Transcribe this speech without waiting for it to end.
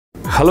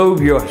Hello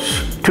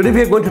viewers, today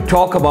we are going to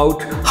talk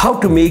about how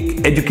to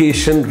make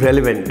education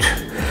relevant.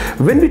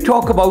 When we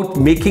talk about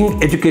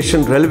making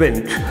education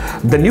relevant,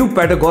 the new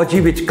pedagogy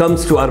which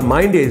comes to our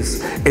mind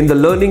is in the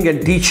learning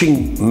and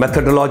teaching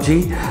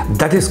methodology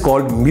that is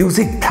called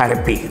music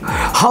therapy.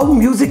 How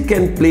music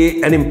can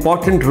play an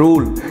important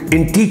role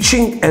in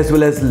teaching as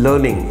well as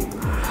learning.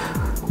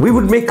 We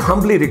would make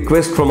humbly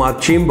request from our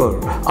chamber,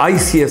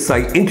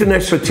 ICSI,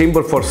 International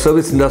Chamber for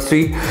Service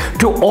Industry,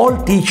 to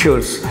all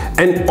teachers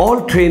and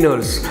all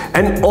trainers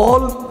and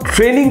all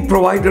training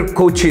provider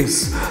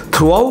coaches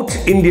throughout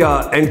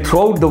India and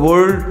throughout the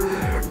world,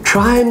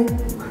 try and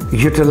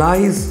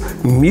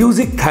utilize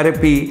music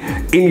therapy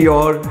in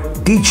your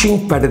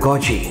teaching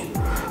pedagogy.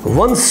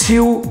 Once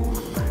you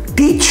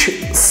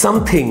teach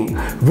something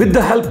with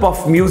the help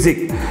of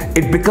music,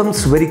 it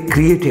becomes very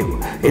creative,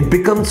 it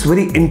becomes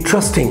very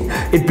interesting,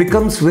 it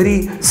becomes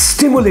very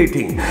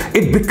stimulating,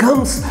 it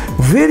becomes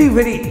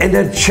very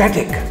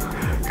energetic.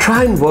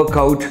 Try and work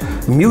out.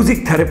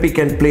 Music therapy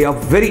can play a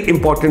very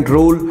important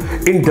role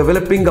in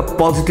developing a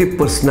positive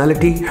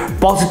personality,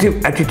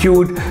 positive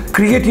attitude,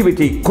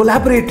 creativity,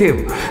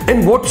 collaborative,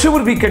 and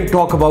whatsoever we can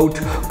talk about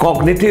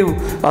cognitive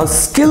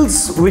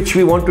skills which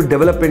we want to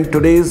develop in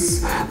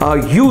today's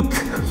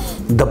youth.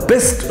 The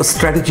best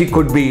strategy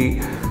could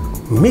be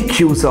make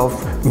use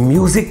of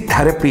music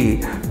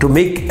therapy to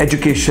make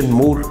education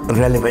more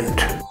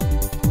relevant.